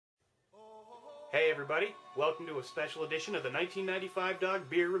Hey everybody, welcome to a special edition of the 1995 Dog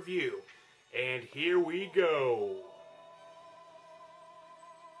Beer Review. And here we go.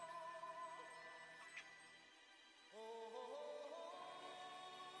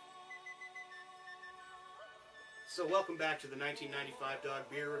 So welcome back to the 1995 Dog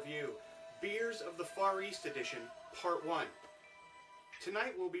Beer Review. Beers of the Far East Edition, Part 1.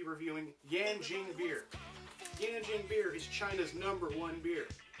 Tonight we'll be reviewing Yanjing beer. Yanjing beer is China's #1 beer.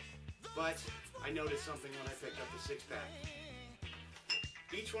 But I noticed something when I picked up the 6-pack.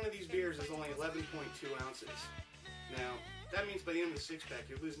 Each one of these beers is only 11.2 ounces. Now, that means by the end of the 6-pack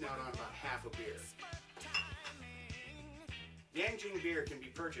you're losing out on about half a beer. Yanjing beer can be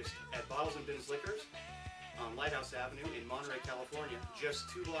purchased at Bottles and Bins Liquors on Lighthouse Avenue in Monterey, California, just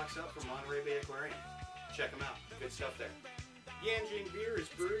 2 blocks up from Monterey Bay Aquarium. Check them out. Good stuff there. Yanjing beer is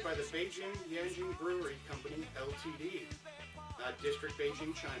brewed by the Beijing Yanjing Brewery Company, Ltd. District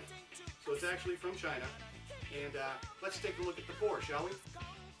Beijing, China. So it's actually from China. And let's take a look at the pour, shall we?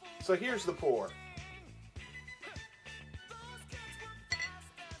 So here's the pour.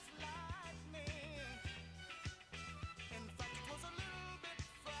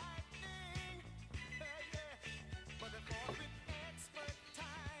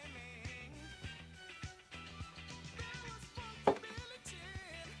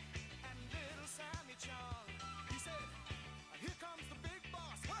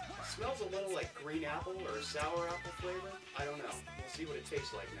 It smells a little like green apple or a sour apple flavor. I don't know. We'll see what it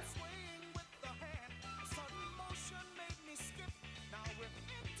tastes like now.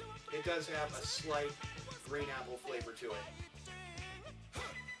 It does have a slight green apple flavor to it.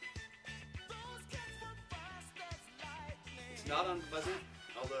 It's not unpleasant,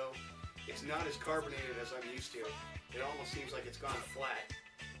 although it's not as carbonated as I'm used to. It almost seems like it's gone flat.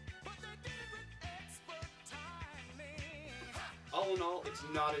 All in all, it's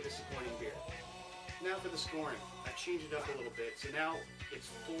not a disappointing beer. Now for the scoring. I changed it up a little bit, so now it's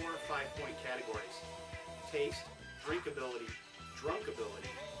 4 5-point categories. Taste, drinkability,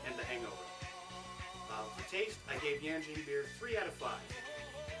 drunkability, and the hangover. For taste, I gave Yanjing beer 3 out of 5.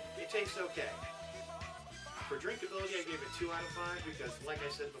 It tastes okay. For drinkability, I gave it 2 out of 5 because, like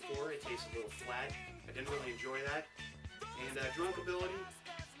I said before, it tastes a little flat. I didn't really enjoy that. And drunkability,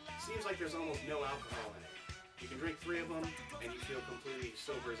 seems like there's almost no alcohol in it. You can drink 3 of them, and you feel completely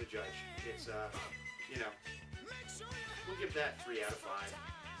sober as a judge. It's, you know, we'll give that 3 out of 5,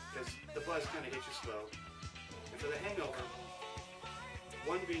 because the buzz kind of hits you slow. And for the hangover,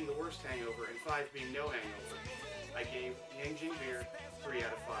 1 being the worst hangover, and 5 being no hangover, I gave Yanjing beer 3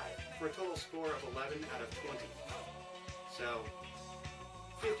 out of 5, for a total score of 11 out of 20. So,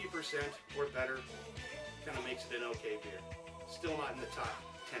 50% or better kind of makes it an okay beer. Still not in the top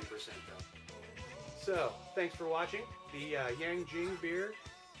 10% though. So, thanks for watching the Yanjing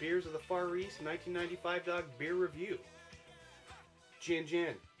Beers of the Far East 1995 Dog Beer Review. Jin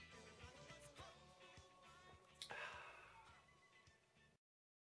Jin.